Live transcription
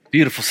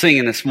Beautiful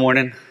singing this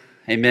morning.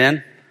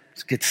 Amen.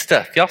 It's good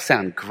stuff. Y'all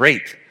sound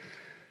great.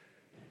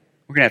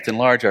 We're going to have to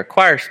enlarge our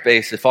choir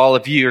space if all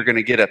of you are going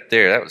to get up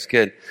there. That was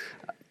good.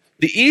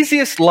 The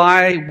easiest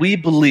lie we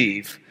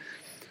believe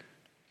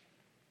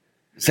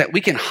is that we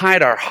can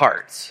hide our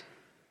hearts.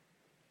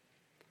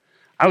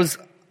 I was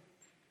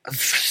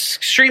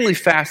extremely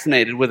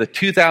fascinated with a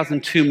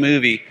 2002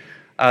 movie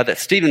that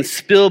Steven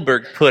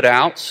Spielberg put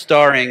out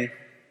starring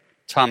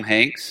Tom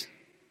Hanks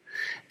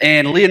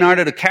and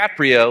Leonardo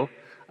DiCaprio.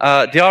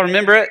 Do y'all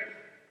remember it?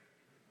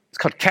 It's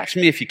called Catch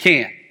Me If You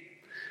Can.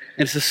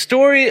 And it's a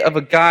story of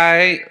a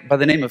guy by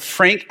the name of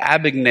Frank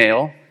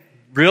Abagnale.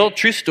 Real,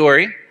 true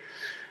story.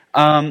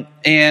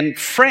 And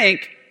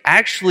Frank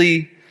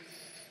actually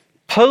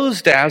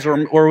posed as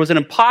or was an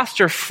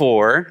imposter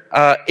for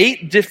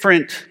 8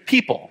 different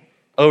people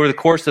over the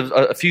course of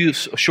a few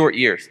short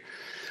years.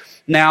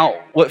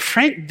 Now, what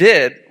Frank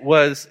did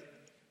was,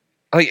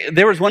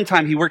 there was one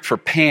time he worked for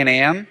Pan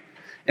Am,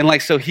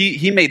 and so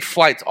he made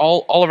flights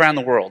all around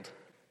the world.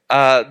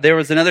 There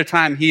was another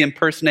time he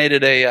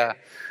impersonated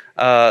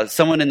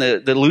someone in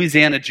the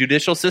Louisiana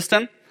judicial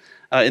system,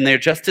 in their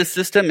justice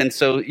system, and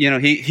so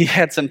he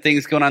had some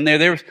things going on there.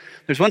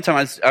 There's one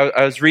time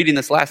I was reading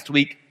this last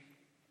week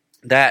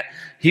that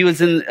he was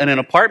in an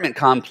apartment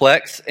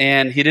complex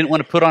and he didn't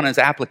want to put on his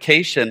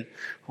application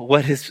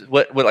what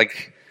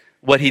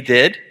he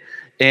did.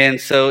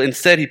 And so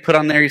instead he put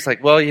on there, he's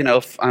like, well,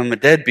 if I'm a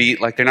deadbeat,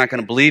 they're not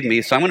going to believe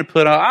me, so I'm going to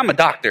put I'm a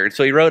doctor. And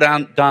so he wrote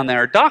down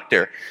there,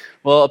 doctor.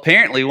 Well,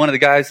 apparently one of the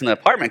guys in the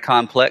apartment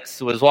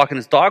complex was walking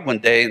his dog one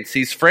day and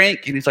sees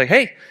Frank, and he's like,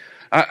 hey,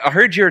 I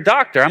heard you're a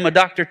doctor. I'm a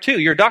doctor too.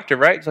 You're a doctor,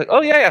 right? He's like,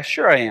 oh, yeah,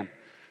 sure I am.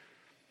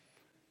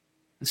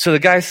 And so the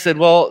guy said,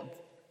 well,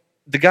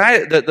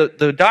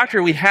 the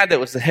doctor we had that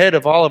was the head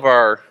of all of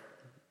our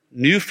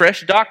new,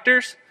 fresh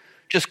doctors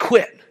just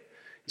quit.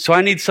 So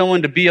I need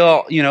someone to be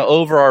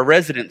over our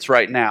residents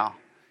right now.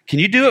 Can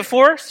you do it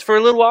for us for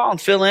a little while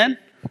and fill in?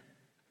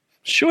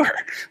 Sure,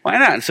 why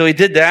not? And so he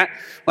did that.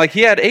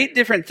 He had 8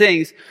 different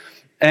things,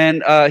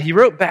 and he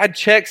wrote bad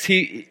checks.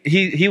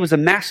 He was a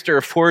master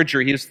of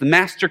forgery. He was the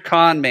master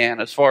con man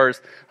as far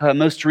as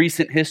most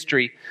recent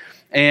history,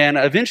 and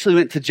eventually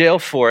went to jail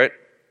for it.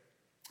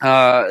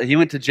 He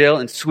went to jail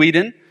in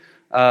Sweden,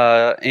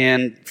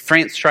 and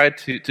France tried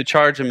to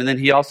charge him, and then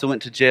he also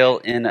went to jail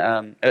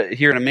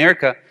here in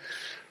America.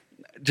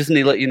 Just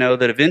need to let you know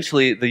that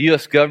eventually the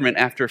U.S. government,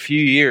 after a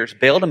few years,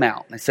 bailed him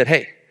out. And they said,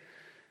 hey,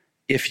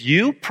 if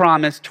you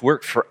promise to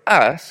work for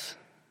us,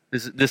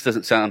 this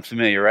doesn't sound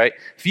familiar, right?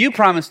 If you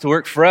promise to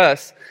work for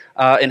us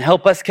and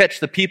help us catch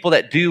the people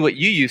that do what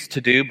you used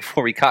to do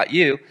before we caught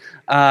you,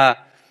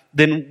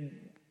 then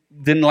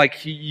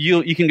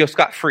you can go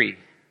scot-free.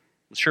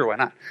 Sure, why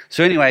not?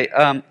 So anyway,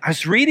 I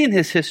was reading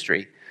his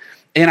history,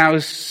 and I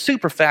was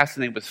super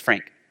fascinated with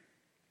Frank.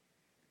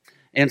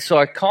 And so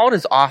I called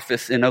his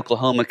office in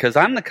Oklahoma because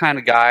I'm the kind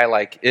of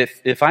guy,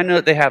 if I know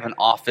that they have an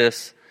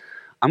office,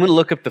 I'm going to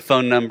look up the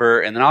phone number,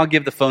 and then I'll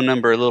give the phone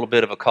number a little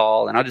bit of a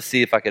call, and I'll just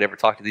see if I could ever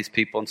talk to these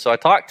people. And so I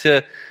talked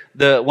to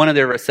one of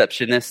their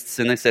receptionists,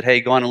 and they said,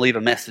 hey, go on and leave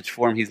a message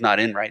for him. He's not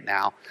in right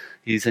now.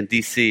 He's in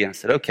D.C. And I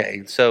said, okay.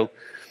 And so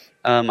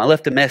I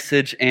left a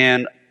message,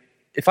 and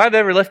if I've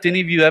ever left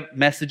any of you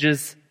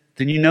messages,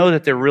 then you know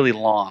that they're really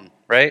long,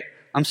 right?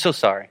 I'm so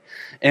sorry.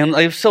 And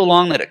it was so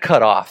long that it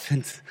cut off.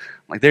 And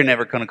they're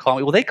never going to call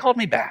me. Well, they called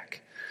me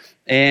back.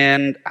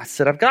 And I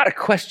said, I've got a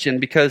question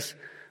for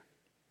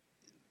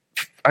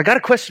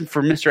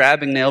Mr.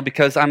 Abagnale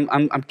because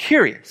I'm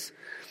curious.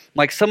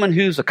 Someone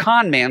who's a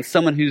con man,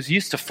 someone who's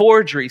used to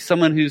forgery,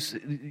 someone who's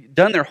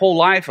done their whole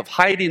life of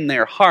hiding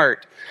their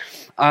heart.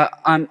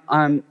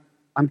 I'm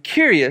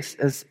curious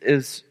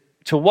as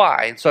to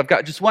why. And so I've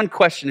got just one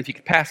question, if you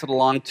could pass it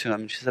along to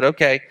him. She said,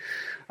 okay.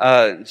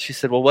 She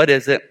said, well, what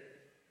is it?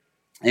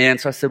 And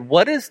so I said,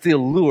 what is the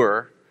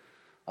allure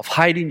of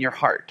hiding your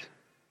heart?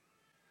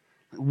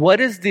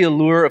 What is the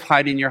allure of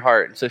hiding your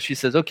heart? And so she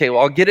says, okay, well,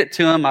 I'll get it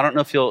to him. I don't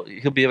know if he'll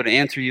be able to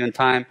answer you in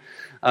time.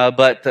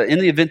 But in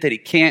the event that he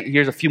can't,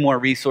 here's a few more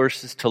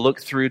resources to look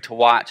through, to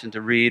watch, and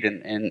to read,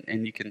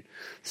 and you can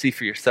see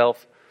for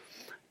yourself.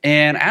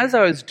 And as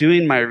I was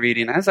doing my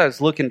reading, as I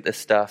was looking at this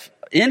stuff,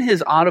 in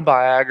his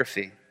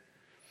autobiography,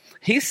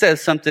 he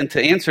says something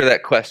to answer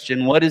that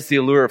question, what is the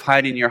allure of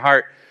hiding your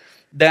heart,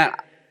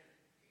 that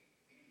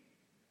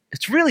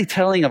it's really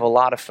telling of a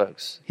lot of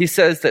folks. He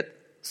says that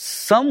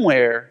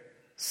somewhere,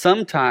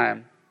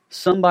 sometime,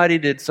 somebody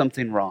did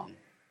something wrong.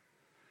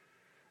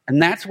 And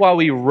that's why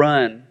we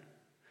run,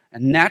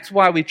 and that's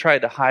why we try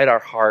to hide our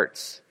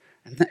hearts.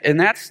 And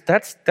that's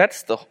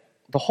the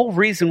whole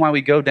reason why we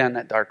go down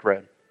that dark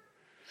road.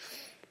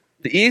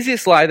 The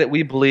easiest lie that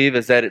we believe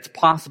is that it's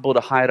possible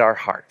to hide our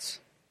hearts.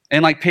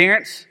 And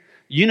parents,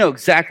 you know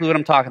exactly what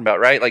I'm talking about,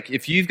 right?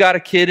 If you've got a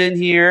kid in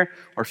here,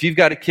 or if you've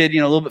got a kid,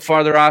 a little bit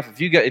farther off,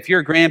 if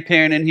you're a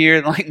grandparent in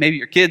here, maybe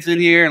your kid's in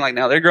here, and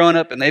now they're growing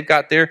up and they've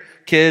got their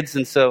kids,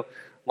 and so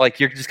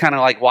you're just kind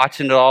of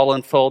watching it all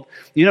unfold.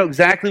 You know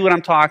exactly what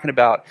I'm talking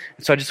about.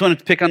 And so I just wanted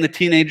to pick on the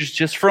teenagers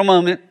just for a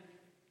moment.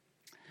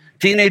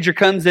 Teenager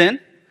comes in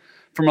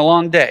from a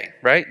long day,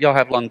 right? Y'all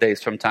have long days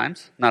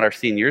sometimes. Not our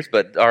seniors,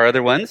 but our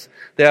other ones.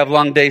 They have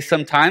long days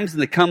sometimes,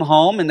 and they come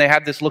home, and they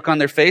have this look on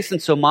their face, and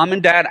so mom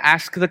and dad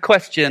ask the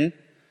question,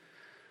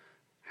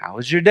 how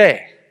was your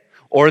day?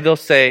 Or they'll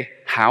say,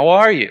 how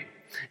are you?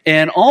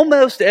 And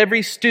almost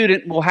every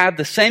student will have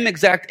the same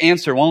exact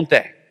answer, won't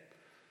they?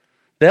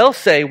 They'll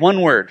say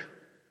one word,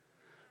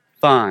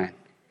 fine.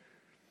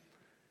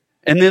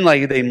 And then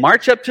they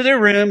march up to their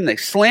room, and they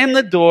slam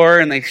the door,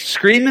 and they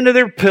scream into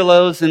their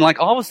pillows, and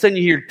all of a sudden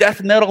you hear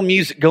death metal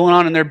music going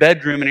on in their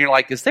bedroom, and you're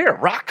like, is there a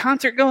rock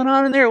concert going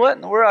on in there? What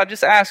in the world? I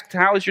just asked,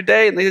 how was your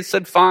day? And they just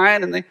said,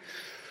 fine. And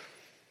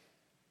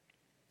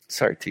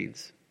sorry,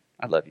 teens.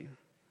 I love you.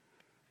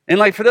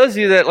 And for those of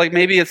you that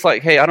maybe it's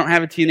hey, I don't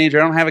have a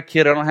teenager, I don't have a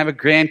kid, I don't have a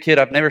grandkid,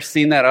 I've never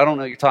seen that, I don't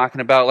know what you're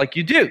talking about.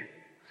 You do.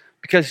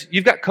 Because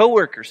you've got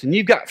coworkers and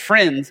you've got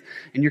friends,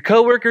 and your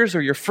coworkers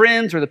or your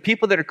friends or the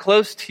people that are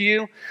close to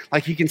you,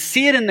 you can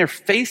see it in their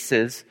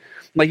faces.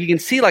 You can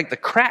see the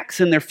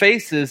cracks in their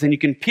faces, and you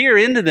can peer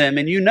into them,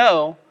 and you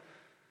know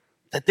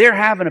that they're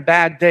having a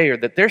bad day, or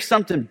that there's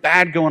something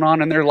bad going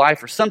on in their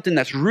life, or something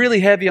that's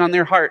really heavy on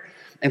their heart.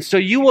 And so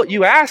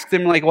you ask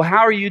them well, how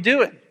are you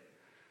doing?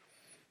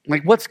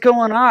 What's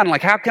going on?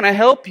 How can I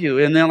help you?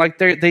 And then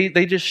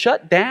they just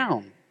shut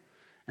down,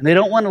 and they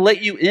don't want to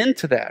let you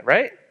into that,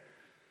 right?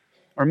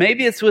 Or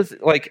maybe it's with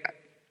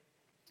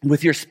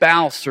your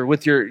spouse, or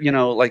with your,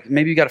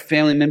 maybe you got a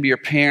family member, your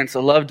parents,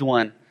 a loved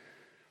one,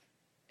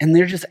 and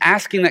they're just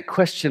asking that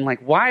question,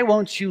 why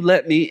won't you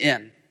let me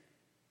in?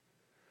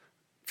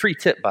 Free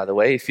tip, by the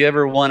way, if you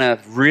ever want to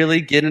really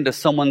get into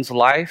someone's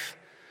life,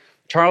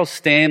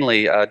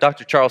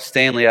 Dr. Charles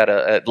Stanley out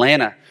of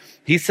Atlanta,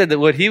 he said that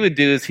what he would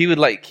do is he would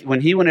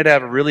when he wanted to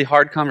have a really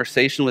hard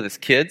conversation with his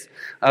kids,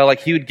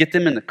 he would get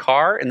them in the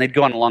car and they'd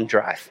go on a long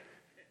drive.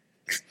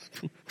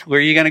 Where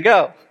are you going to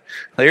go?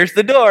 There's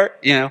the door,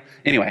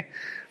 Anyway,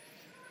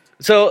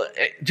 so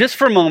just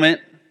for a moment,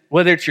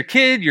 whether it's your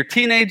kid, your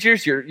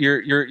teenagers,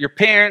 your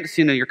parents,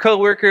 your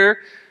coworker,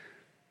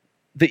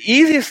 the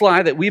easiest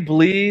lie that we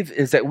believe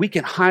is that we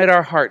can hide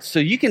our hearts. So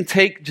you can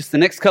take just the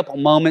next couple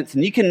moments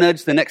and you can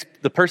nudge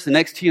the person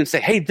next to you and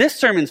say, hey, this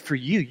sermon's for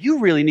you. You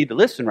really need to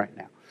listen right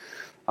now.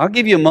 I'll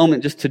give you a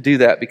moment just to do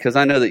that, because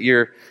I know that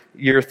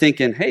you're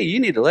thinking, hey, you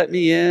need to let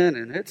me in,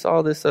 and it's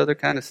all this other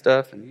kind of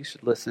stuff, and you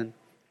should listen.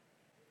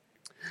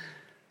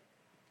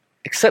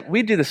 Except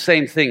we do the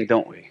same thing,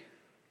 don't we?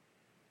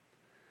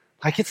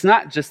 It's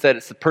not just that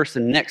it's the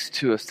person next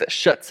to us that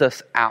shuts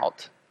us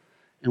out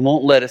and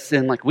won't let us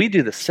in. We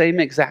do the same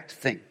exact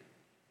thing.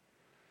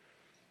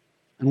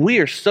 And we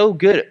are so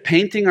good at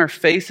painting our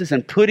faces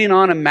and putting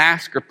on a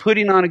mask or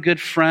putting on a good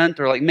front,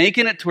 or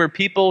making it to where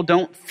people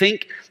don't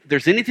think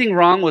there's anything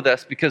wrong with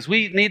us because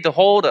we need to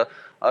hold a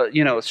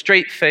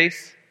straight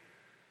face.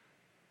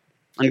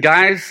 And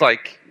guys,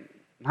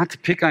 not to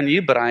pick on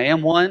you, but I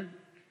am one.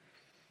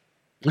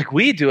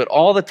 We do it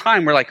all the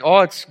time. We're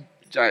oh, it's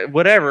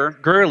whatever,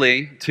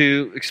 girly,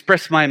 to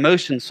express my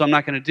emotions, so I'm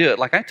not going to do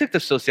it. I took the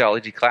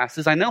sociology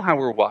classes. I know how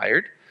we're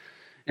wired.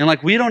 And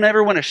we don't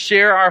ever want to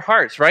share our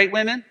hearts, right,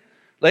 women?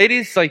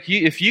 Ladies,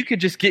 if you could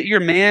just get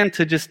your man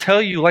to just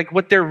tell you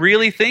what they're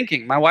really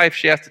thinking. My wife,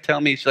 she has to tell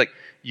me, she's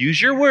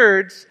use your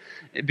words,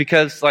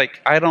 because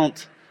I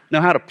don't know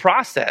how to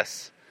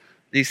process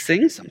these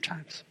things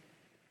sometimes.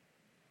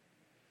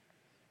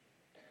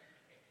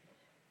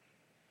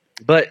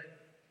 But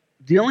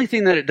the only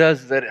thing that it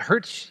does is that it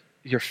hurts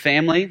your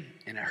family,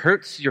 and it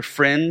hurts your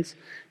friends,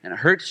 and it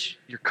hurts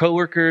your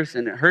coworkers,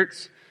 and it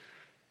hurts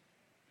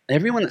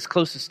everyone that's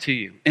closest to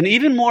you. And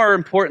even more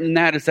important than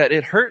that is that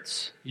it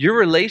hurts your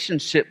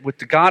relationship with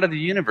the God of the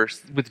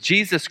universe, with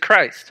Jesus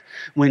Christ.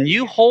 When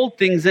you hold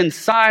things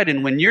inside,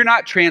 and when you're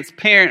not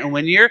transparent, and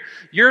when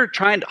you're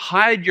trying to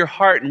hide your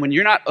heart, and when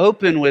you're not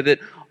open with it,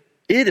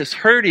 it is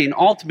hurting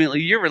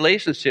ultimately your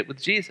relationship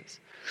with Jesus.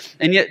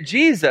 And yet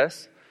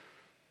Jesus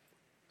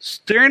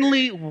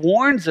sternly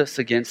warns us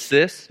against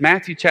this.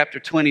 Matthew chapter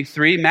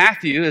 23.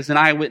 Matthew is an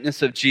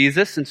eyewitness of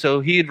Jesus, and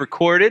so he had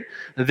recorded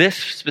this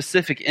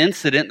specific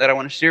incident that I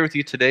want to share with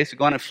you today. So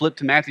go on and flip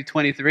to Matthew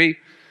 23.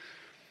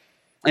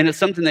 And it's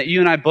something that you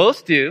and I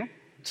both do.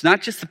 It's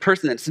not just the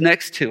person that's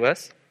next to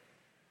us.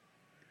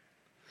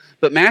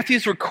 But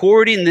Matthew's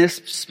recording this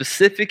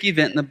specific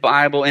event in the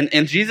Bible, and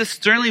Jesus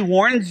sternly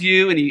warns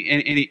you, and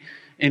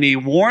he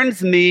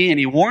warns me, and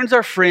he warns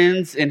our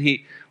friends, and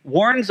he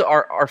warns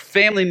our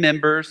family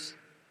members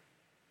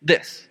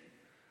this: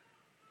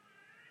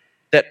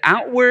 that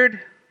outward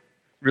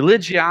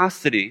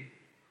religiosity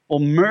will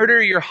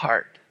murder your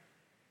heart.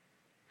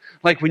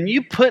 When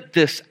you put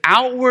this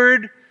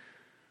outward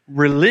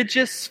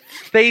religious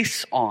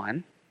face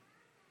on,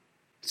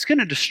 it's going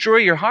to destroy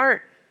your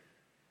heart.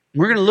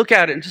 We're going to look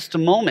at it in just a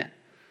moment.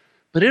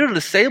 But it'll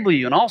disable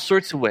you in all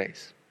sorts of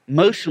ways: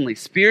 emotionally,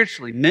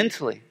 spiritually,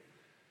 mentally.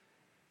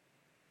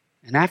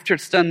 And after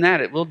it's done that,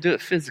 it will do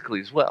it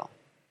physically as well.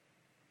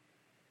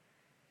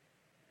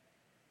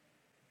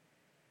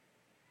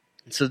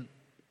 And so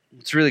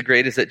what's really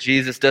great is that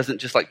Jesus doesn't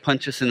just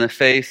punch us in the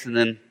face and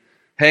then,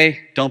 hey,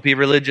 don't be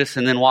religious,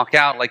 and then walk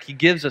out. He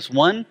gives us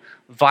one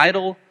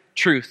vital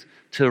truth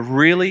to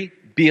really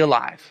be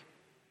alive.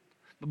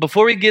 But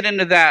before we get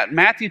into that,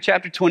 Matthew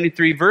chapter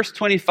 23, verse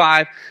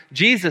 25,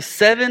 Jesus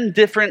 7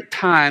 different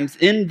times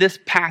in this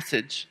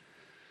passage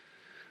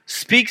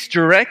speaks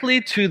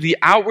directly to the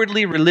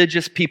outwardly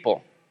religious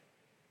people.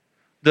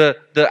 The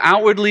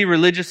outwardly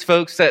religious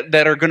folks that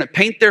are going to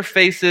paint their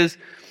faces.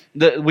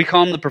 We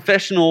call them the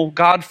professional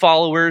God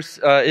followers.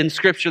 In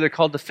Scripture, they're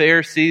called the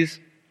Pharisees.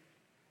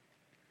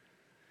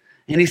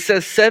 And he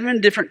says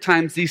 7 different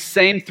times these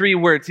same 3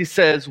 words. He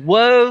says,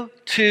 woe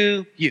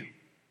to you.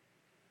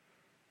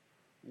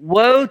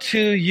 Woe to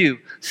you.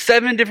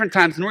 7 different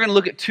times. And we're going to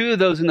look at 2 of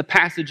those in the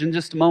passage in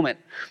just a moment.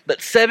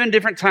 But 7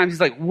 different times he's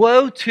like,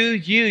 woe to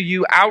you,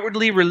 you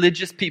outwardly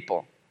religious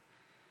people.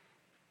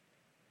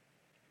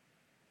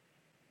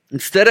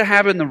 Instead of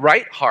having the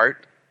right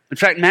heart, in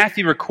fact,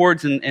 Matthew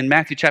records in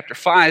Matthew chapter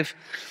 5,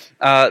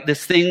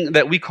 this thing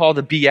that we call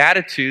the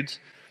Beatitudes.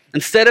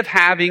 Instead of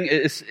having,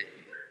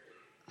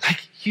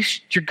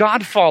 you're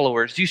God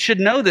followers, you should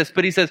know this,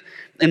 but he says,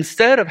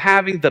 instead of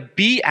having the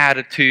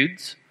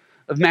Beatitudes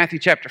of Matthew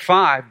chapter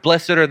 5,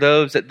 blessed are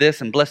those at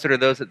this, and blessed are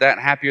those at that,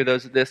 and happy are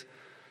those at this,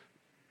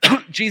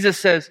 Jesus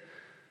says,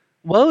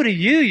 woe to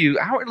you, you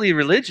outwardly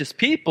religious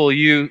people,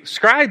 you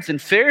scribes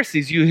and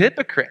Pharisees, you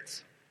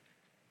hypocrites.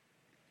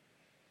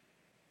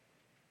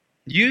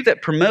 You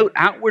that promote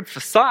outward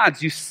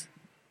facades,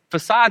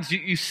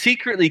 you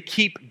secretly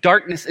keep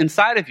darkness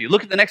inside of you.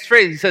 Look at the next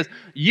phrase. He says,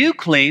 you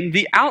clean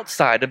the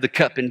outside of the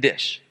cup and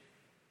dish.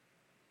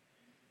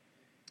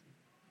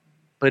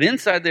 But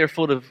inside they are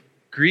full of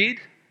greed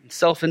and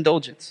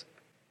self-indulgence.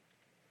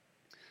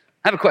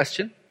 I have a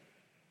question.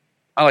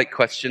 I like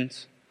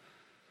questions.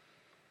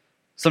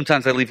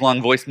 Sometimes I leave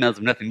long voicemails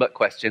of nothing but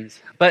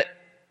questions. But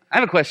I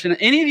have a question.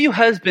 Any of you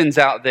husbands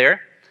out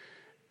there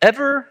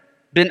ever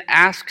been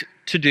asked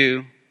to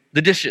do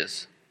the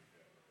dishes?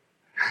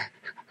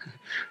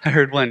 I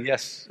heard one,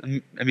 yes,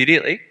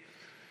 immediately.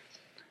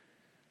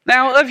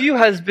 Now, of you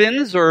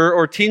husbands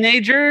or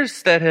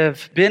teenagers that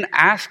have been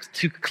asked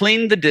to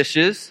clean the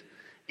dishes,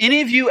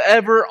 any of you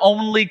ever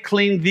only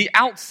cleaned the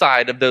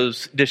outside of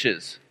those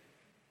dishes?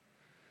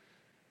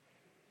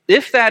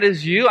 If that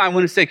is you, I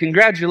want to say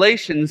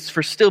congratulations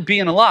for still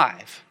being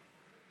alive.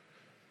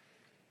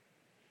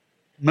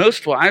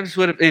 Most wives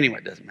would have, anyway,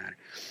 it doesn't matter.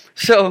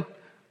 So,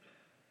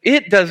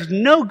 it does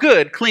no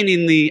good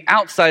cleaning the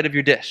outside of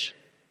your dish.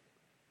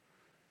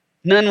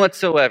 None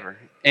whatsoever.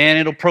 And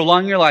it'll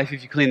prolong your life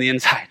if you clean the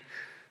inside.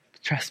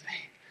 Trust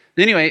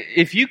me. Anyway,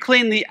 if you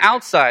clean the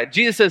outside,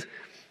 Jesus says,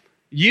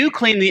 you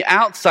clean the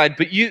outside,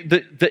 but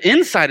the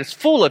inside is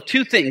full of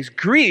 2 things,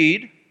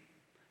 greed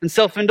and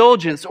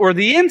self-indulgence. Or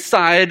the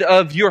inside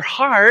of your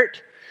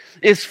heart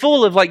is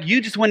full of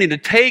you just wanting to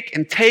take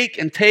and take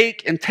and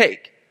take and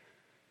take.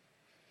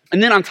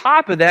 And then on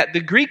top of that,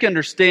 the Greek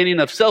understanding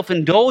of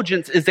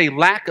self-indulgence is a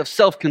lack of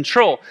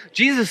self-control.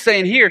 Jesus is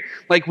saying here,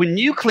 when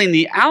you clean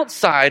the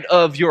outside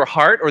of your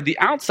heart or the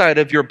outside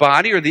of your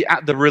body or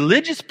the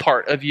religious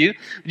part of you,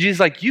 Jesus is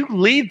like, you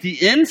leave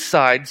the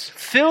insides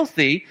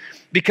filthy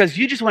because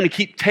you just want to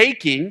keep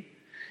taking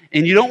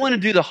and you don't want to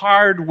do the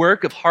hard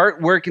work of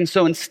heart work. And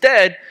so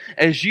instead,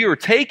 as you are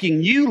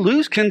taking, you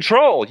lose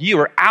control. You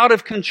are out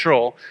of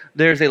control.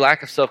 There's a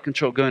lack of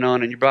self-control going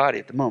on in your body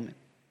at the moment.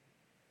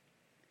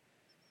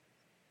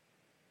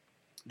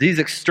 These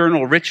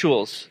external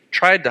rituals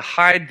tried to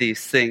hide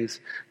these things.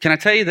 Can I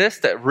tell you this?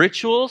 That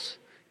rituals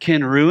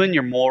can ruin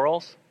your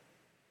morals.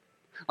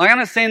 I'm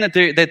not saying that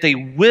they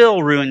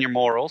will ruin your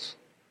morals.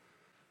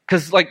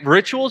 Because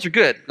rituals are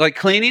good.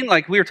 Cleaning,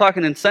 we were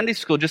talking in Sunday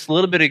school just a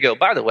little bit ago.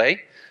 By the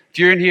way, if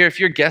you're in here, if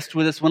you're a guest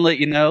with us, I want to let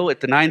you know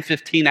at the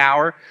 9:15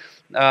 hour,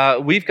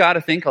 we've got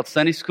a thing called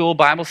Sunday School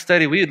Bible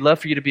Study. We would love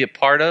for you to be a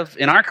part of.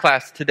 In our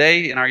class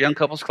today, in our young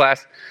couples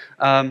class,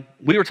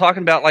 we were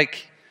talking about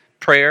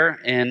prayer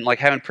and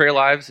having prayer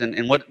lives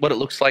and what it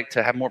looks like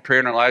to have more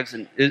prayer in our lives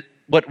and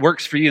what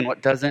works for you and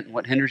what doesn't and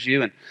what hinders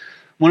you. And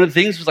one of the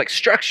things was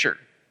structure.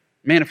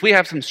 Man, if we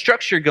have some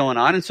structure going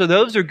on, and so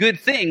those are good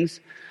things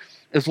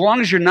as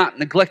long as you're not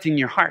neglecting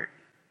your heart.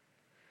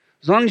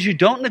 As long as you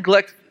don't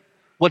neglect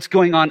what's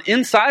going on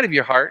inside of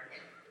your heart,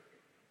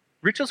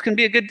 rituals can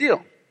be a good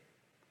deal.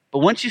 But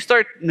once you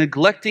start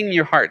neglecting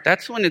your heart,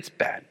 that's when it's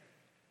bad.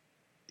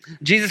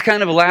 Jesus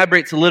kind of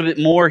elaborates a little bit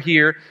more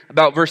here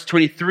about verse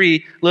 23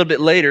 a little bit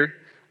later.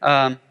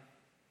 In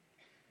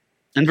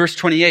verse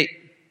 28,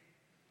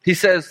 he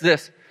says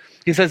this.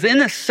 He says, in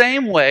the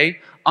same way,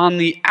 on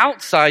the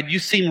outside, you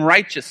seem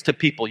righteous to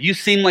people. You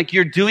seem like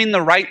you're doing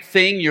the right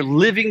thing. You're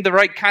living the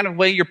right kind of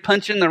way. You're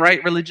punching the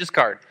right religious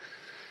card.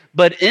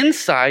 But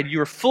inside,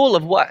 you're full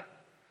of what?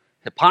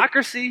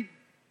 Hypocrisy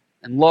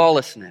and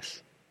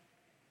lawlessness.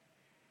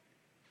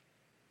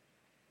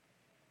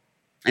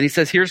 And he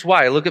says, here's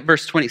why. Look at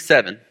verse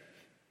 27.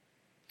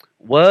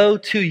 Woe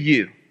to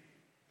you,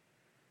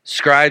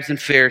 scribes and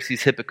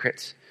Pharisees,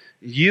 hypocrites.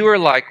 You are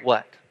like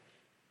what?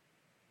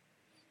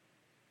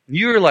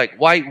 You are like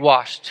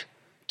whitewashed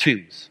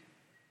tombs,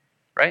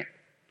 right?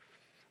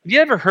 Have you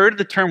ever heard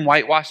the term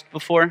whitewashed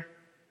before?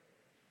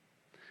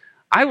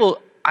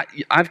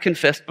 I've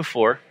confessed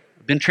before.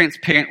 I've been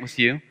transparent with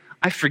you.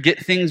 I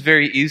forget things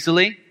very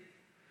easily.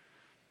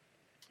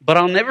 But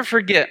I'll never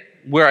forget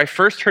where I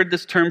first heard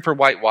this term for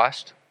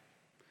whitewashed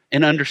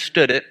and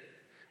understood it.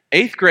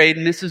 8th grade,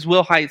 Mrs.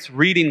 Wilhite's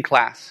reading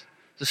class.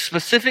 It's a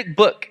specific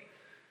book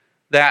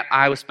that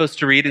I was supposed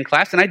to read in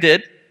class, and I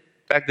did.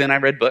 Back then I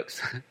read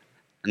books.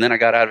 And then I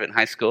got out of it in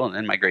high school, and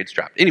then my grades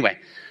dropped. Anyway,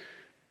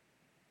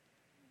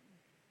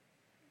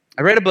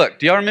 I read a book.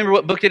 Do y'all remember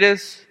what book it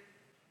is?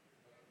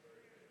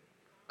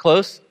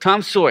 Close.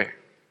 Tom Sawyer.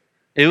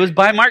 It was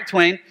by Mark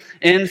Twain,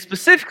 and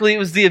specifically it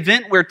was the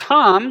event where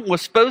Tom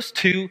was supposed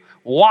to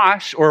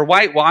wash or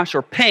whitewash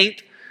or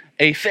paint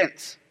a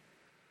fence.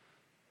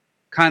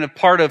 Kind of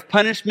part of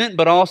punishment,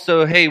 but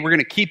also, hey, we're going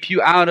to keep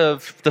you out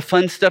of the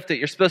fun stuff that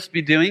you're supposed to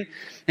be doing.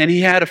 And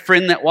he had a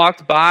friend that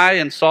walked by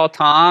and saw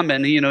Tom,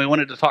 and he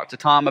wanted to talk to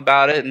Tom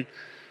about it, and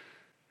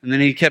then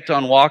he kept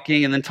on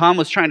walking, and then Tom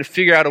was trying to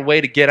figure out a way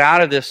to get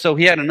out of this, so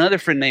he had another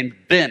friend named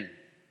Ben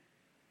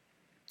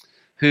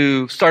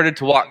who started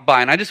to walk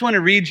by. And I just want to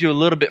read you a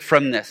little bit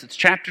from this. It's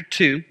chapter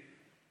 2,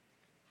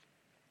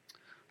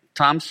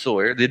 Tom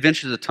Sawyer, The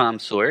Adventures of Tom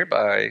Sawyer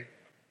by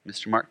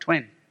Mr. Mark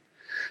Twain.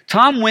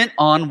 Tom went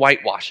on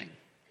whitewashing,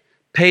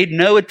 paid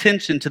no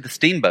attention to the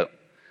steamboat.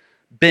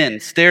 Ben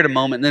stared a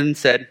moment and then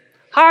said,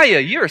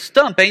 "Hiya, you're a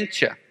stump,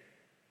 ain't you?"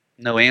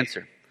 No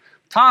answer.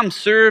 Tom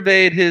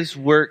surveyed his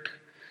work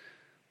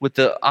with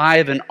the eye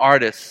of an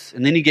artist,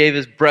 and then he gave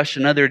his brush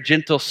another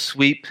gentle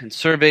sweep and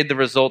surveyed the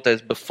result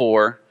as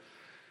before.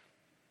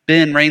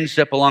 Ben ranged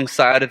up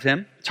alongside of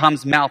him.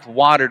 Tom's mouth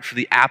watered for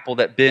the apple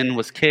that Ben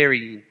was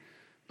carrying,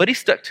 but he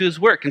stuck to his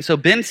work. And so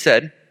Ben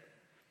said,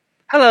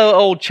 "Hello,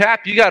 old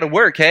chap, you got to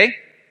work, hey?"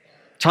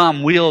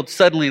 Tom wheeled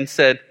suddenly and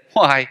said,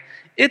 "Why,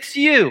 it's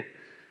you."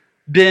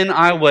 Ben,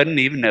 I wasn't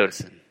even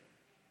noticing.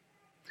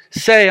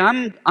 "Say,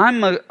 I'm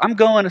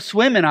going a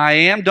swimming, I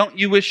am. Don't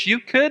you wish you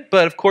could?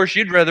 But of course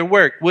you'd rather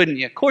work, wouldn't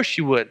you? Of course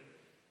you would."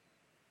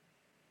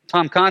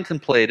 Tom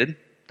contemplated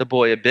the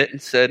boy a bit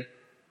and said,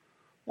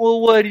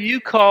 "Well, what do you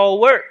call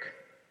work?"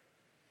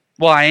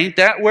 "Why, ain't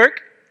that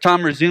work?"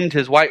 Tom resumed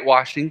his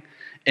whitewashing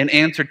and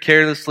answered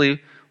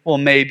carelessly, "Well,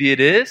 maybe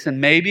it is,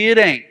 and maybe it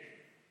ain't.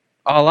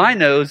 All I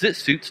know is it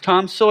suits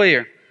Tom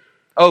Sawyer."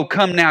 "Oh,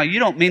 come now, you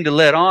don't mean to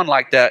let on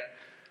like that."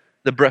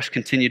 The brush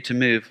continued to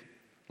move.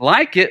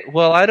 "Like it?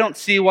 Well, I don't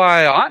see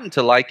why I oughtn't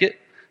to like it.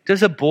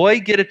 Does a boy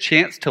get a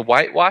chance to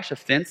whitewash a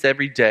fence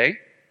every day?"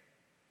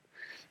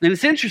 And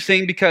it's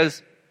interesting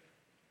because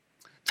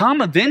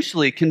Tom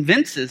eventually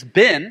convinces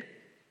Ben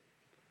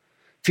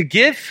to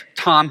give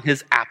Tom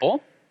his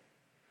apple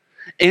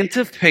and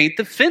to paint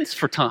the fence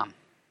for Tom.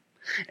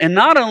 And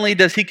not only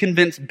does he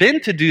convince Ben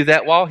to do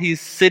that while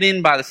he's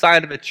sitting by the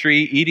side of a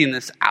tree eating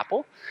this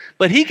apple,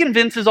 but he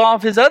convinces all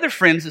of his other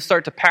friends that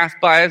start to pass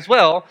by as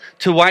well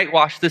to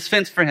whitewash this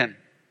fence for him.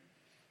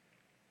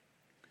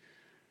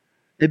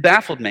 It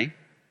baffled me.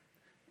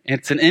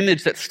 It's an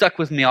image that stuck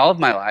with me all of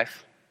my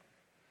life.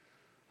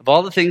 Of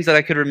all the things that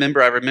I could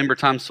remember, I remember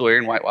Tom Sawyer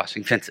and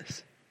whitewashing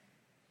fences.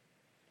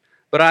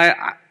 But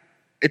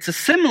it's a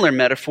similar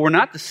metaphor,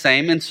 not the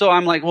same. And so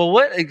I'm like, well,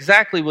 what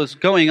exactly was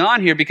going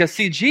on here? Because,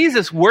 see,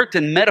 Jesus worked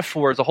in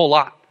metaphors a whole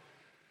lot.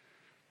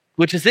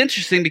 Which is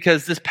interesting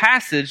because this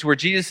passage where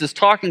Jesus is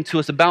talking to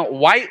us about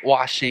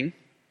whitewashing,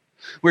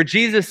 where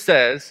Jesus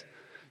says,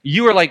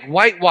 "You are like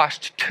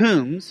whitewashed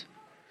tombs,"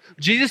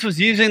 Jesus was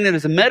using it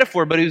as a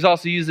metaphor, but he was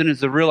also using it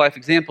as a real-life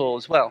example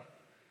as well.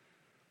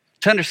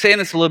 To understand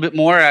this a little bit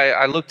more,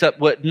 I looked up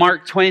what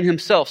Mark Twain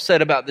himself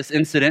said about this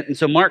incident. And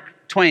so Mark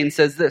Twain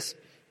says this.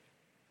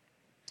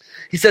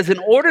 He says, "In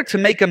order to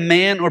make a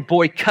man or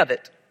boy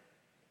covet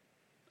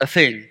a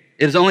thing,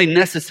 it is only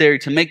necessary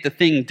to make the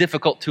thing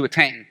difficult to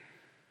attain."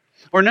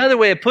 Or another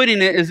way of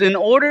putting it is, in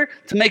order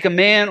to make a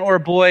man or a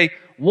boy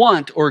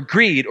want or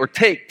greed or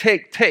take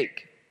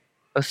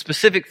a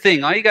specific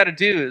thing, all you got to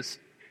do is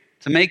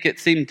to make it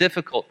seem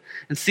difficult.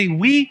 And see,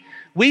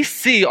 we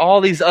see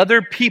all these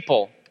other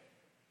people.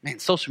 Man,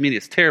 social media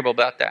is terrible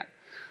about that.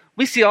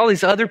 We see all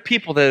these other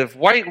people that have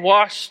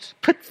whitewashed,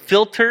 put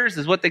filters,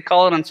 is what they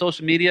call it on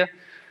social media,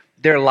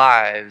 their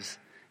lives.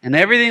 And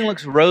everything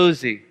looks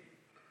rosy.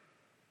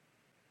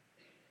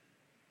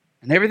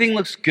 And everything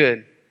looks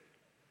good.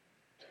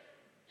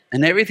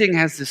 And everything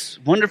has this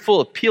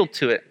wonderful appeal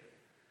to it.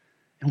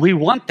 And we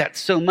want that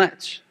so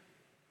much.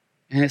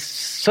 And it's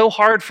so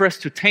hard for us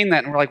to attain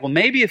that. And we're like, well,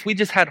 maybe if we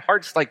just had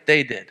hearts like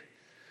they did.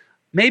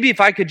 Maybe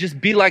if I could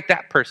just be like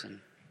that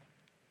person.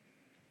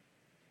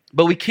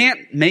 But we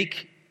can't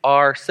make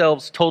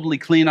ourselves totally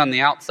clean on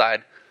the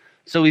outside.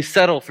 So we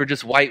settle for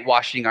just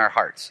whitewashing our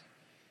hearts.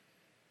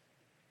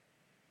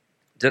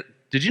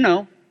 Did you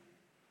know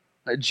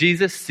that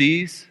Jesus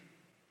sees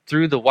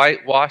through the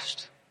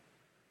whitewash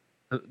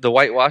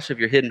of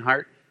your hidden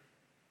heart?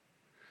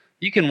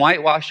 You can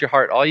whitewash your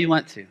heart all you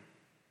want to.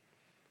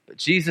 But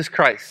Jesus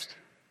Christ,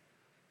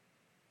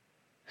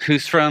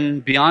 who's from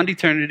beyond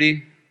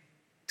eternity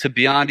to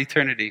beyond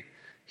eternity,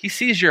 he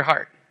sees your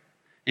heart.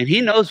 And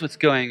he knows what's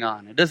going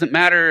on. It doesn't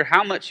matter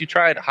how much you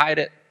try to hide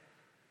it.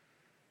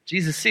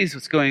 Jesus sees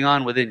what's going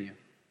on within you.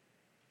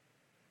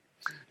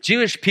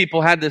 Jewish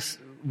people had this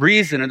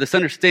reason or this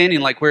understanding,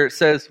 like where it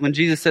says, when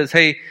Jesus says,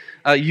 hey,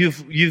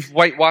 you've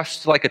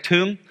whitewashed like a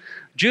tomb.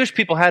 Jewish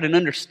people had an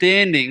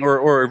understanding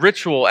or a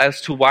ritual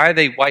as to why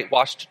they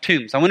whitewashed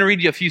tombs. I want to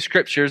read you a few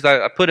scriptures.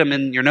 I put them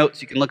in your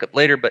notes. You can look up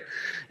later. But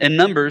in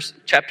Numbers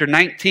chapter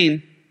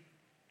 19,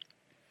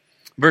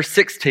 verse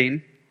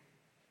 16,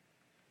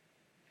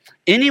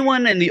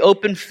 anyone in the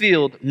open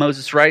field,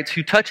 Moses writes,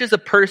 who touches a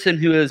person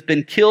who has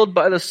been killed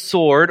by the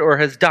sword or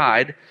has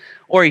died,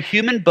 or a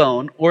human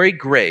bone or a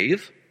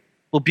grave,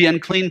 will be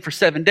unclean for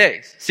 7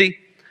 days. See,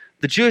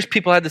 the Jewish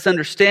people had this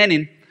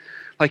understanding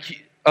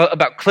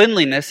about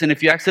cleanliness, and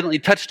if you accidentally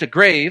touched a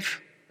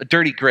grave, a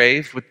dirty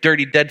grave with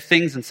dirty dead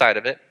things inside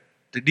of it,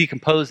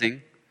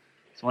 decomposing,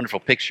 it's a wonderful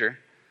picture,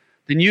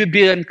 then you would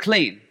be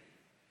unclean.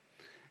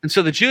 And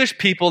so the Jewish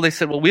people, they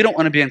said, well, we don't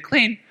want to be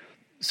unclean,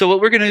 so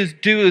what we're going to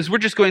do is we're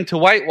just going to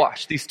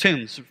whitewash these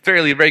tombs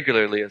fairly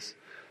regularly, as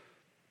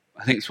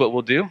I think it's what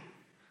we'll do.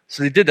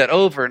 So they did that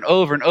over and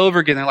over and over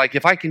again. They're like,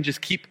 if I can just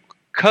keep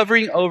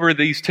covering over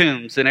these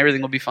tombs, then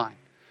everything will be fine.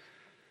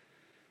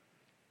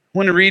 I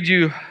want to read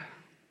you,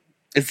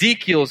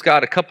 Ezekiel's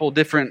got a couple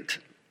different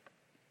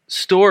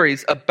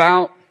stories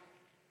about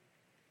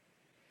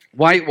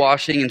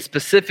whitewashing, and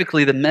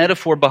specifically the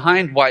metaphor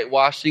behind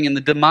whitewashing and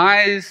the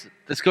demise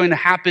that's going to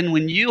happen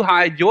when you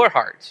hide your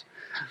hearts.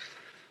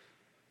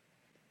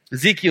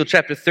 Ezekiel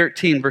chapter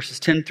 13, verses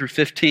 10 through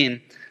 15.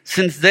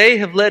 Since they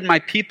have led my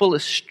people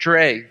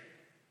astray,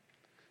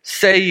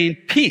 saying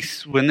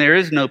peace when there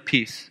is no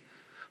peace.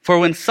 For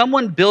when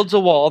someone builds a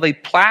wall, they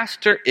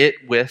plaster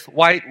it with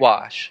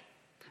whitewash.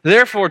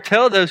 Therefore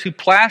tell those who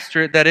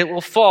plaster it that it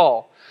will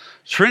fall.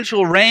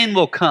 Torrential rain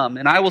will come,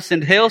 and I will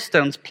send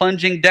hailstones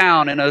plunging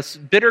down in a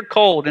bitter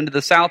cold into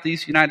the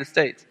southeast United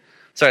States.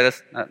 Sorry,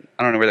 I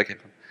don't know where that came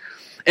from.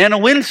 And a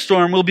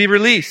windstorm will be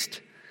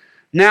released.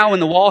 Now when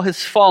the wall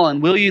has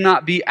fallen, will you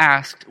not be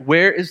asked,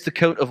 where is the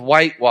coat of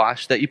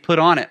whitewash that you put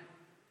on it?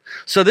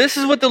 So this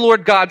is what the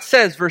Lord God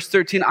says, verse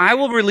 13, I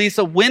will release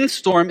a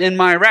windstorm in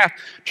my wrath.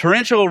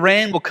 Torrential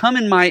rain will come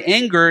in my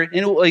anger, and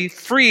it will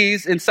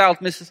freeze in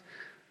South Mississippi.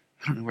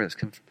 I don't know where this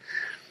comes from.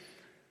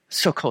 It's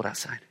so cold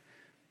outside.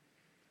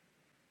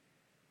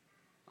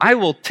 I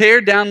will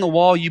tear down the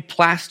wall you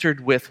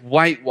plastered with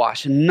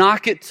whitewash and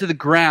knock it to the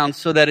ground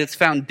so that its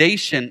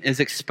foundation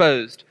is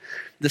exposed.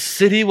 The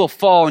city will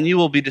fall and you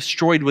will be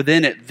destroyed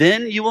within it.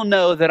 Then you will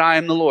know that I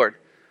am the Lord.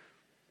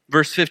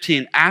 Verse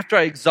 15, after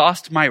I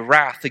exhaust my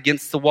wrath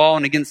against the wall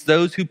and against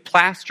those who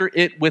plaster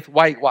it with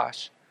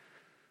whitewash,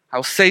 I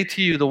will say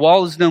to you, the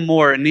wall is no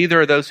more, and neither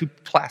are those who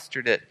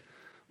plastered it.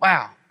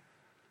 Wow,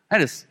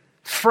 that is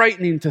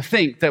frightening to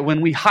think that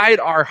when we hide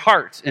our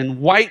hearts and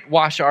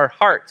whitewash our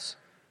hearts,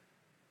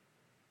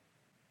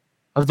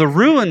 of the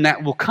ruin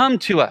that will come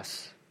to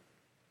us.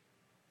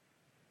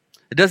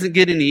 It doesn't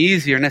get any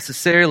easier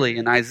necessarily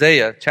in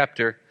Isaiah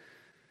chapter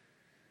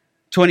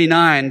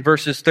 29,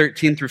 verses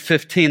 13 through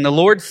 15. The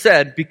Lord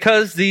said,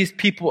 because these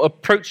people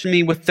approach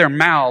me with their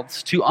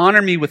mouths to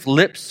honor me with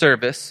lip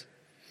service,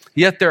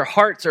 yet their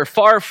hearts are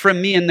far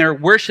from me and their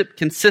worship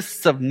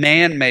consists of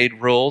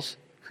man-made rules.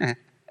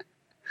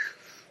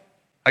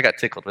 I got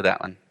tickled with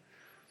that one.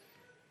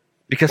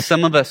 Because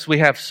some of us, we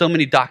have so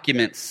many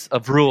documents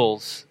of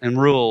rules and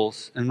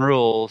rules and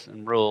rules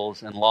and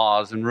rules and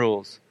laws and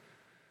rules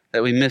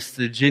that we miss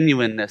the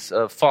genuineness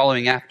of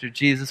following after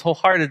Jesus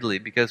wholeheartedly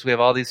because we have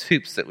all these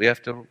hoops that we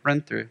have to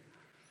run through.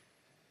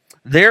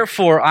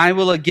 Therefore, I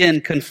will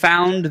again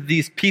confound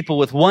these people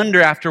with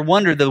wonder after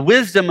wonder. The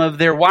wisdom of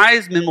their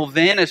wise men will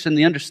vanish and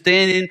the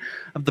understanding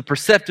of the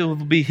perceptive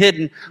will be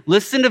hidden.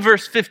 Listen to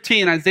verse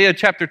 15, Isaiah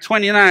chapter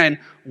 29.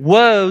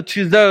 Woe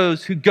to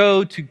those who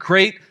go to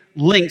great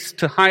lengths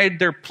to hide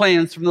their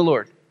plans from the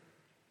Lord.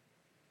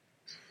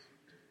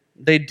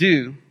 They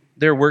do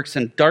their works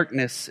in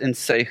darkness and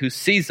say, who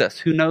sees us,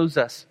 who knows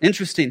us?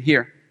 Interesting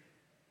here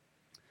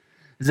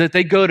is that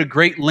they go to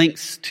great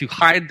lengths to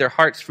hide their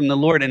hearts from the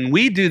Lord, and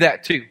we do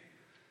that too.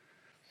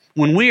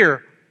 When we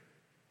are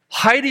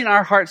hiding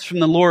our hearts from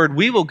the Lord,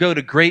 we will go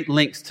to great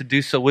lengths to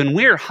do so. When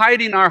we are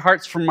hiding our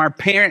hearts from our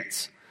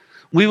parents,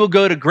 we will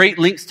go to great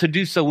lengths to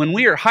do so. When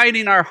we are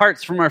hiding our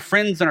hearts from our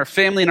friends and our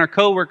family and our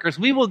coworkers,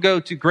 we will go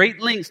to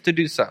great lengths to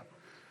do so.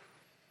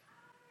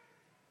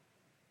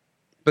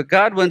 But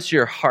God wants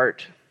your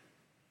heart,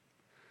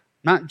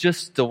 not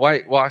just the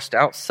whitewashed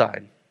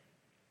outside.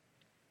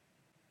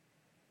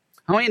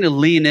 I want you to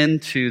lean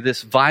into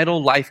this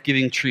vital,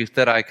 life-giving truth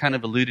that I kind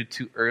of alluded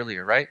to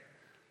earlier, right?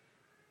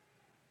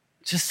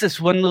 Just this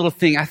one little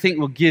thing I think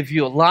will give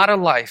you a lot of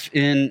life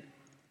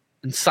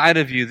inside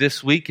of you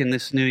this week and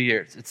this new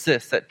year. It's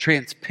this, that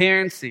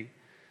transparency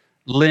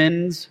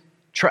lends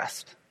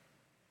trust.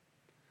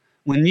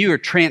 When you are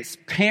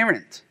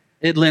transparent,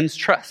 it lends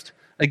trust.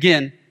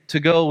 Again,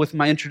 to go with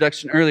my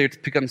introduction earlier to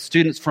pick on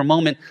students for a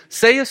moment,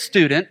 say a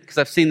student, because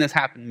I've seen this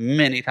happen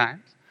many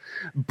times,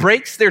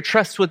 breaks their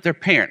trust with their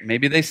parent.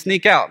 Maybe they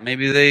sneak out.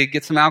 Maybe they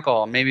get some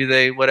alcohol. Maybe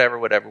they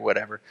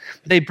whatever.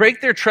 They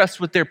break their trust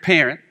with their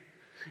parent,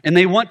 and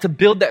they want to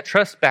build that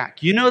trust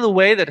back. You know the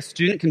way that a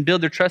student can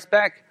build their trust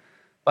back?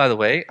 By the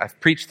way, I've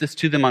preached this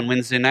to them on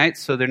Wednesday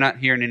nights, so they're not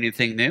hearing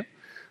anything new.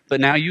 But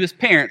now you as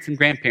parents and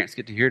grandparents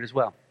get to hear it as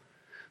well.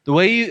 The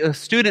way a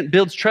student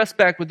builds trust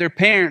back with their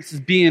parents is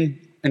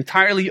being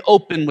entirely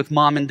open with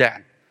mom and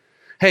dad.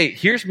 Hey,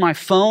 here's my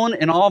phone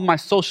and all of my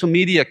social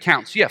media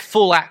accounts. You have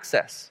full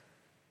access.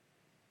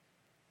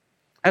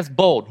 That's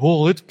bold.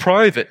 Well, it's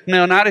private.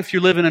 No, not if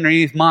you're living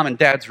underneath mom and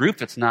dad's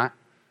roof, it's not.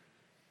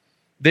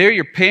 They're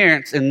your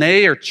parents, and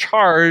they are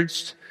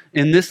charged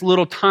in this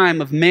little time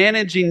of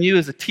managing you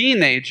as a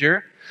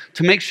teenager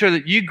to make sure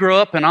that you grow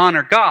up and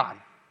honor God.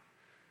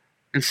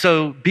 And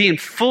so being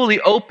fully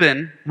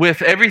open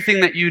with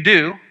everything that you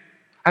do,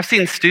 I've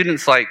seen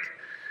students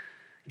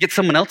get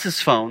someone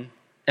else's phone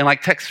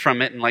and text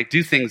from it and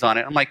do things on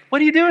it. I'm like,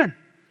 what are you doing?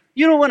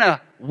 You don't want to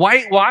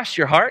whitewash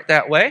your heart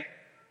that way.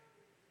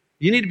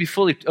 You need to be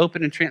fully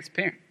open and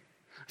transparent.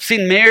 I've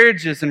seen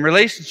marriages and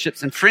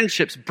relationships and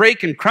friendships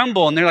break and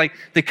crumble, and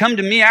they come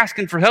to me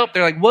asking for help.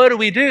 They're like, what do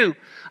we do?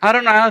 I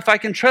don't know if I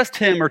can trust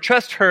him or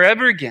trust her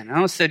ever again. And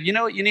I said, you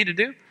know what you need to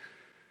do?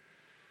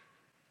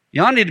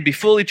 Y'all need to be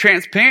fully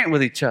transparent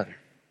with each other.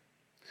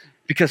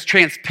 Because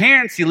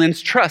transparency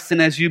lends trust.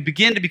 And as you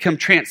begin to become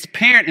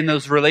transparent in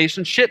those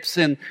relationships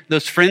and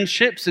those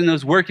friendships and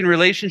those working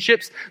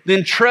relationships,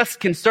 then trust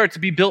can start to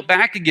be built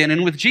back again.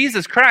 And with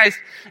Jesus Christ,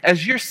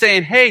 as you're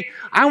saying, hey,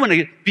 I want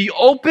to be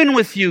open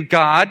with you,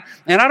 God,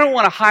 and I don't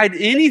want to hide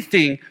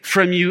anything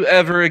from you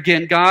ever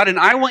again, God, and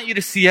I want you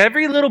to see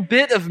every little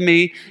bit of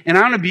me, and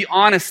I want to be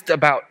honest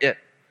about it.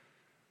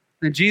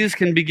 Then Jesus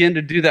can begin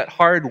to do that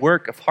hard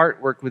work of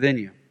heart work within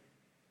you.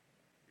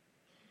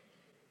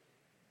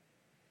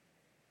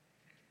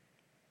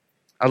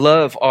 I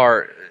love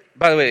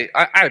by the way,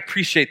 I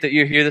appreciate that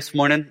you're here this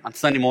morning on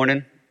Sunday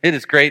morning. It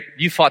is great.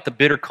 You fought the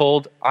bitter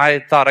cold. I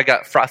thought I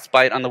got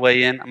frostbite on the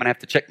way in. I'm going to have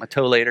to check my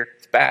toe later.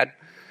 It's bad.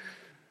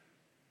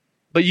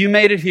 But you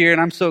made it here,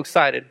 and I'm so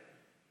excited.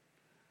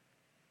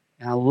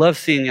 And I love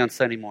seeing you on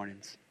Sunday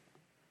mornings.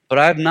 But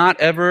I've not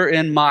ever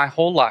in my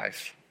whole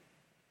life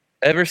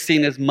ever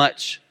seen as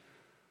much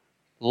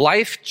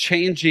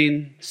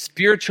life-changing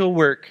spiritual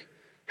work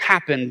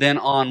happen than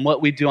on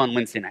what we do on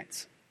Wednesday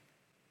nights.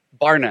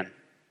 Bar none.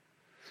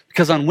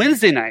 Because on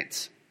Wednesday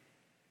nights,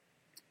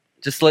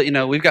 just to let you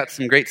know, we've got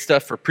some great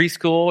stuff for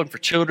preschool and for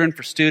children,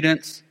 for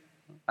students.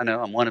 I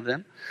know, I'm one of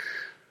them.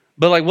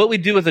 But what we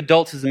do with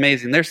adults is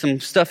amazing. There's some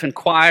stuff in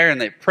choir,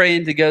 and they're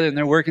praying together, and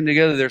they're working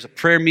together. There's a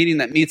prayer meeting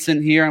that meets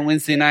in here on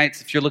Wednesday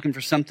nights if you're looking for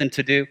something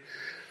to do.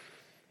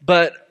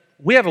 But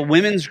we have a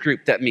women's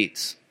group that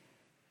meets.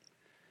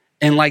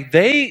 And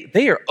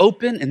they are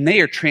open and they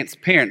are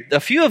transparent. A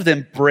few of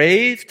them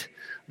braved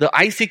the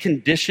icy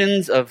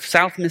conditions of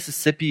South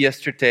Mississippi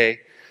yesterday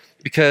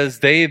because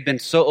they've been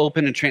so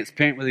open and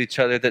transparent with each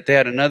other that they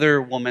had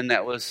another woman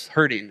that was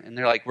hurting. And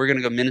they're like, we're going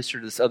to go minister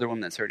to this other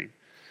woman that's hurting,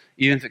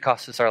 even if it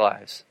costs us our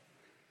lives.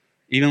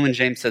 Even when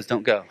James says,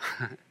 don't go.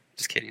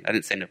 Just kidding. I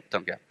didn't say no,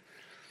 don't go.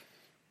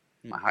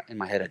 In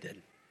my head, I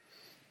did.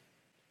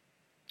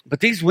 But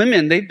these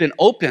women, they've been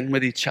open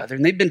with each other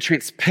and they've been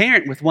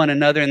transparent with one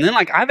another. And then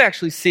I've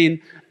actually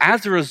seen,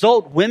 as a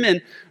result,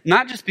 women,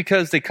 not just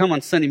because they come on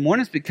Sunday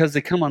mornings, because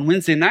they come on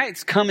Wednesday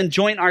nights, come and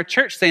join our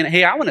church saying,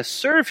 hey, I want to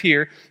serve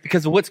here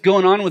because of what's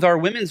going on with our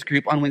women's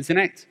group on Wednesday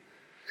nights.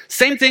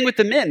 Same thing with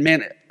the men.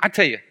 Man, I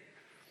tell you,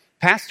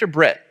 Pastor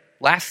Brett,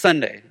 last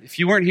Sunday, if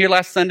you weren't here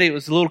last Sunday, it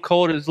was a little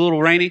cold, it was a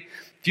little rainy.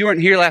 If you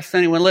weren't here last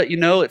Sunday, I want to let you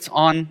know it's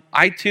on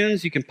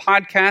iTunes. You can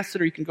podcast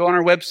it or you can go on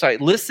our website.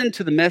 Listen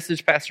to the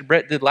message Pastor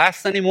Brett did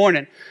last Sunday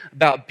morning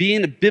about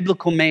being a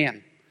biblical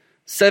man.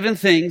 7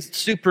 things,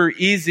 super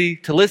easy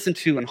to listen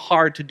to and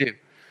hard to do.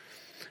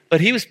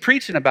 But he was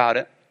preaching about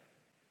it.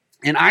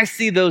 And I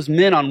see those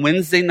men on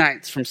Wednesday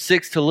nights from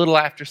 6 to a little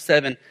after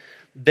 7.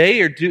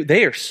 They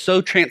are so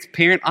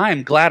transparent. I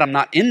am glad I'm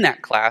not in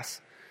that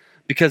class.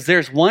 Because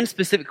there's one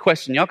specific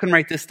question, y'all can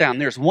write this down.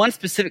 There's one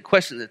specific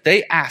question that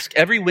they ask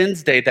every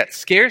Wednesday that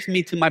scares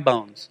me to my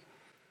bones.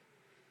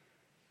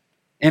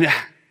 And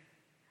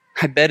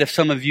I bet if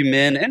some of you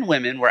men and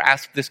women were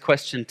asked this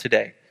question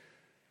today,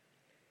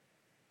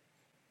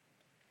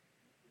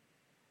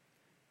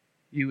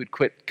 you would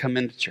quit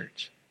coming to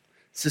church.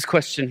 It's this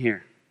question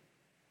here.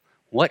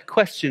 What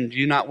question do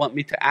you not want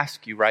me to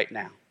ask you right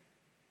now?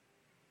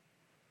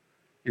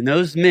 And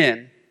those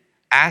men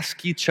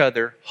ask each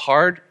other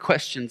hard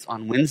questions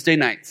on Wednesday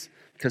nights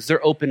because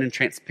they're open and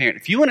transparent.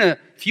 If you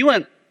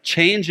want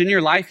change in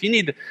your life, you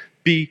need to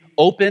be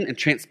open and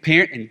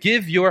transparent and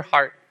give your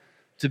heart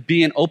to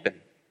being open.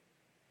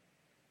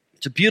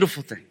 It's a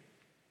beautiful thing.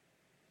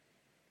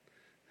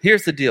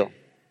 Here's the deal.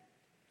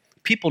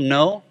 People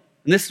know,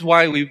 and this is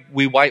why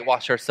we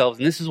whitewash ourselves,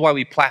 and this is why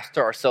we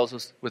plaster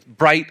ourselves with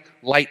bright,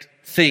 light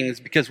things,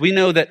 because we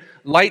know that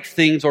light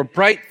things or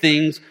bright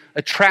things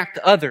attract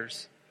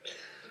others.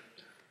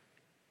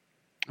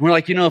 And we're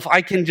like, if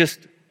I can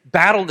just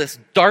battle this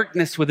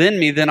darkness within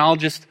me, then I'll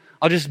just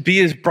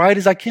be as bright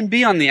as I can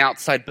be on the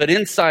outside. But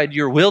inside,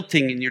 you're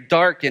wilting and you're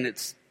dark and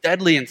it's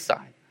deadly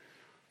inside.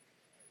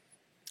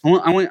 I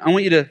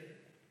want you to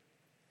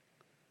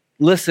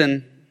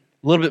listen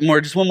a little bit more.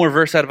 Just one more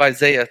verse out of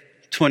Isaiah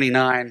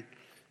 29.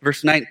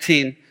 verse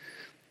 19,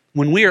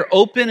 when we are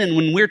open and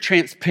when we're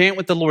transparent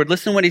with the Lord,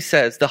 listen to what he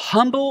says. The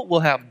humble will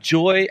have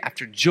joy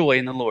after joy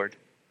in the Lord.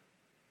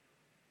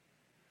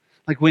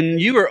 Like when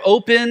you are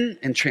open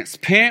and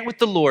transparent with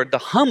the Lord, the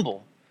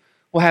humble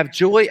will have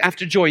joy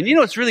after joy. And you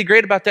know what's really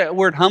great about that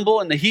word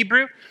humble in the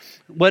Hebrew?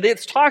 What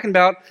it's talking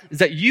about is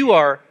that you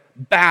are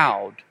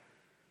bowed.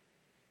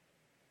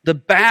 The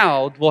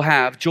bowed will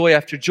have joy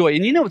after joy.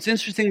 And you know what's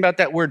interesting about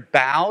that word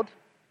bowed?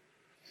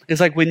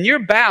 It's like when you're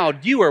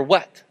bowed, you are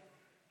what?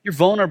 You're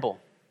vulnerable.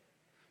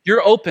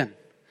 You're open.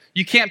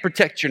 You can't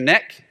protect your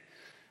neck.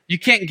 You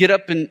can't get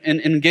up and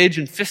engage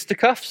in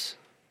fisticuffs.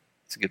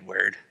 It's a good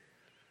word.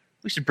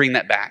 We should bring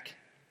that back.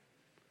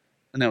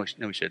 No,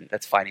 we shouldn't.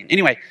 That's fighting.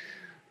 Anyway,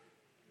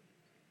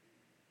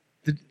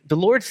 the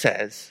Lord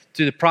says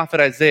to the prophet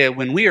Isaiah,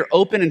 when we are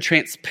open and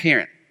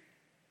transparent,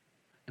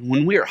 and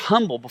when we are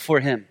humble before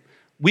him,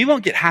 we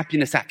won't get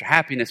happiness after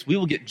happiness. We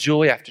will get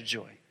joy after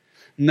joy.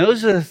 And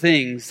those are the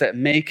things that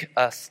make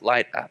us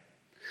light up.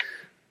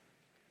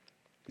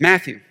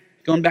 Matthew,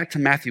 going back to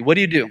Matthew, what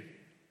do you do?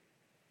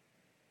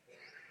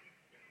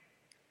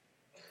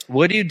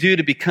 What do you do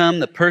to become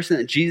the person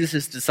that Jesus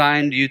has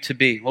designed you to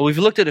be? Well, we've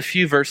looked at a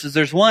few verses.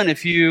 There's one,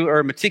 if you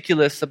are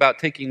meticulous about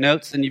taking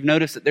notes, and you've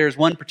noticed that there's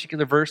one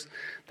particular verse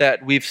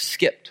that we've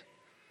skipped.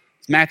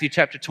 It's Matthew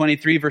chapter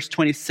 23, verse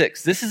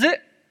 26. This is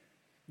it.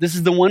 This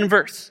is the one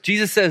verse.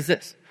 Jesus says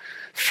this: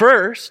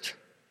 first,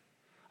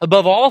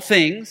 above all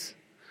things,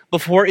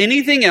 before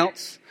anything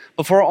else,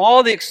 before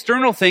all the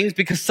external things,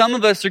 because some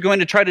of us are going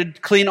to try to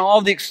clean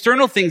all the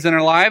external things in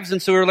our lives. And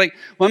so we're like,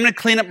 well, I'm going to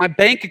clean up my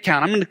bank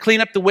account. I'm going to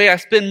clean up the way I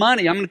spend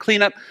money. I'm going to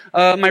clean up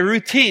my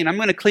routine. I'm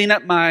going to clean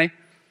up my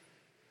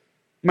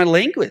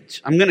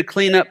language. I'm going to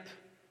clean up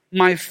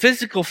my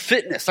physical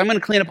fitness. I'm going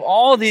to clean up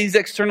all these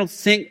external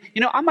things. You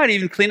know, I might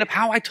even clean up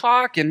how I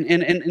talk and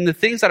the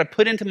things that I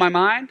put into my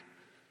mind.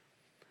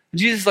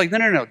 And Jesus is like,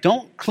 no.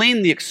 Don't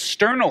clean the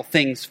external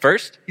things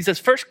first. He says,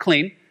 first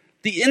clean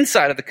the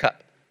inside of the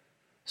cup,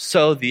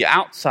 so the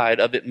outside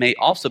of it may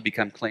also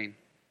become clean.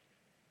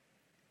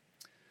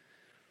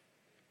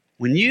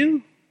 When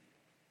you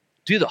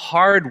do the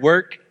hard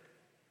work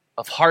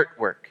of heart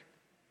work,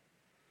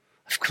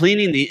 of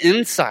cleaning the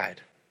inside,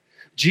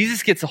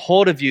 Jesus gets a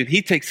hold of you and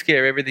he takes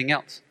care of everything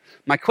else.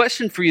 My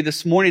question for you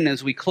this morning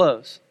as we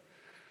close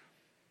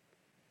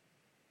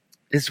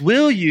is,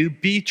 will you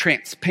be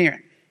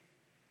transparent?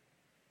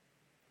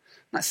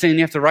 I'm not saying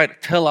you have to write a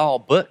tell-all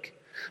book,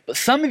 but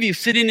some of you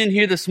sitting in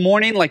here this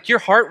morning, like your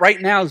heart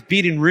right now is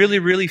beating really,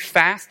 really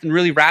fast and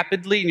really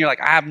rapidly, and you're like,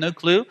 I have no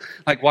clue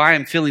like why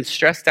I'm feeling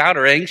stressed out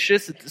or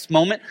anxious at this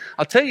moment.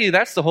 I'll tell you,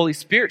 that's the Holy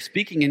Spirit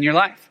speaking in your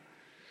life,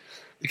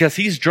 because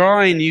he's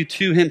drawing you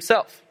to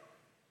himself.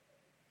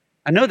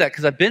 I know that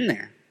because I've been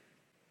there.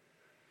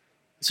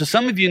 So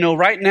some of you know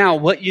right now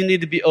what you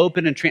need to be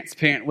open and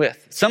transparent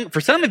with.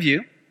 For some of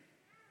you,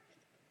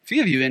 a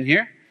few of you in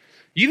here,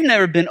 you've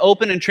never been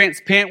open and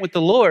transparent with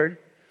the Lord,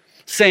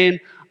 saying,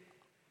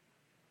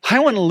 I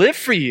want to live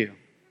for you.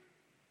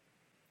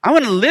 I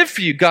want to live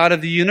for you, God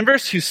of the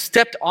universe, who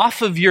stepped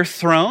off of your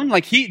throne.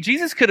 Like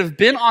Jesus could have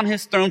been on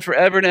his throne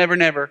forever and ever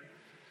and ever.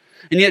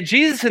 And yet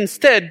Jesus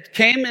instead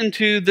came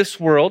into this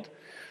world,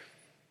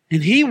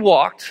 and he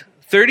walked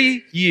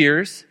 30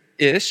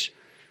 years-ish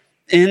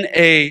in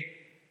a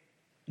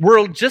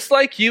world just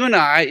like you and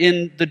I,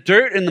 in the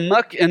dirt and the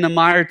muck and the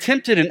mire,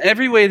 tempted in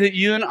every way that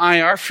you and I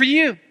are, for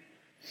you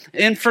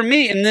and for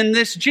me. And then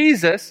this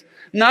Jesus,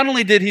 not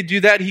only did he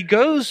do that, he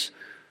goes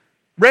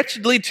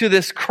wretchedly to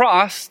this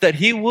cross that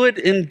he would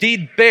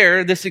indeed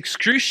bear, this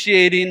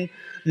excruciating,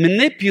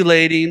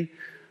 manipulating,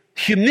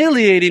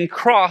 humiliating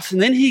cross.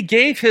 And then he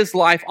gave his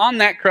life on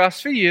that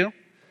cross for you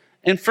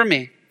and for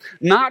me.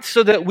 Not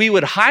so that we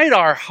would hide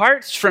our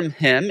hearts from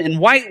him and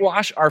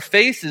whitewash our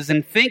faces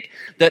and think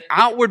that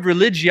outward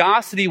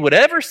religiosity would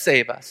ever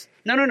save us.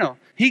 No.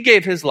 He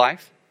gave his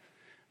life.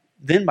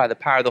 Then by the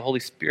power of the Holy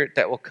Spirit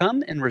that will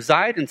come and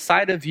reside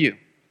inside of you,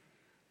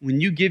 when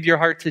you give your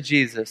heart to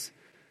Jesus,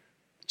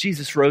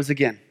 Jesus rose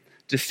again,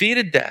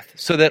 defeated death,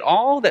 so that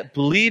all that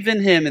believe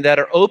in him and that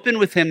are open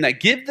with him, that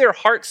give their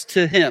hearts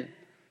to him,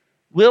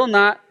 will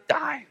not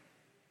die,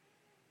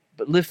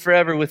 but live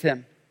forever with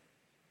him.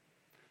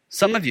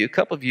 Some of you, a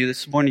couple of you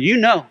this morning, you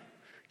know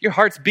your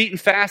heart's beating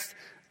fast.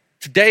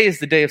 Today is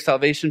the day of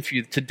salvation for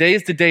you. Today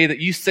is the day that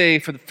you say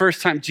for the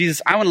first time,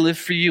 Jesus, I want to live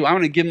for you. I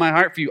want to give my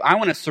heart for you. I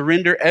want to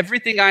surrender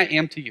everything I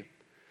am to you.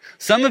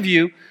 Some of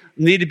you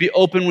need to be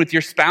open with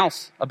your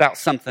spouse about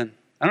something.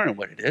 I don't know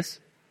what it is,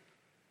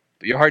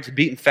 but your heart's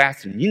beating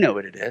fast and you know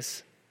what it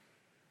is.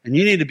 And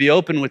you need to be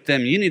open with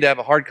them. You need to have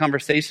a hard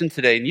conversation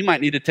today, and you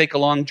might need to take a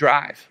long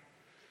drive.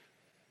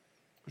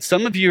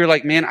 Some of you are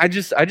like, man, I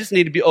just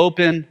need to be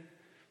open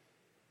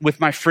with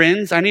my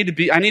friends. I need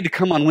to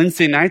come on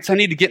Wednesday nights. I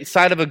need to get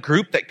inside of a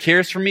group that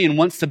cares for me and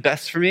wants the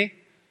best for me.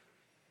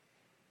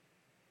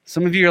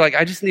 Some of you are like,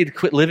 I just need to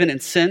quit living in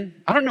sin.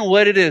 I don't know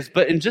what it is,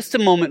 but in just a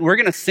moment, we're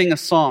going to sing a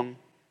song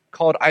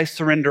called I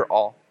Surrender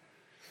All.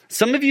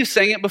 Some of you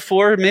sang it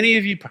before. Many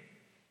of you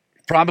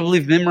probably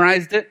have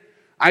memorized it.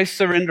 I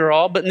surrender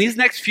all. But in these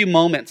next few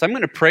moments, I'm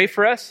going to pray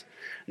for us,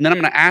 and then I'm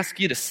going to ask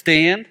you to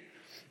stand.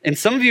 And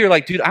some of you are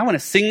like, dude, I want to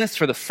sing this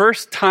for the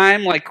first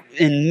time, like,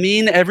 and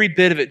mean every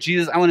bit of it.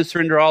 Jesus, I want to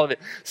surrender all of it.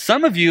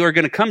 Some of you are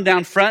going to come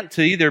down front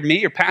to either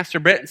me or Pastor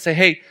Brett and say,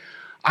 hey,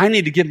 I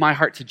need to give my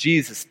heart to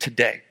Jesus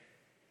today.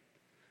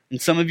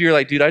 And some of you are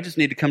like, dude, I just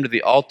need to come to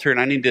the altar and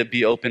I need to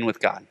be open with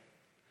God.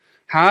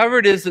 However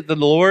it is that the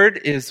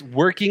Lord is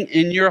working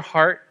in your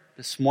heart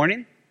this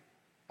morning,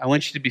 I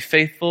want you to be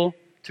faithful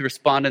to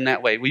respond in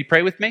that way. Will you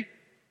pray with me?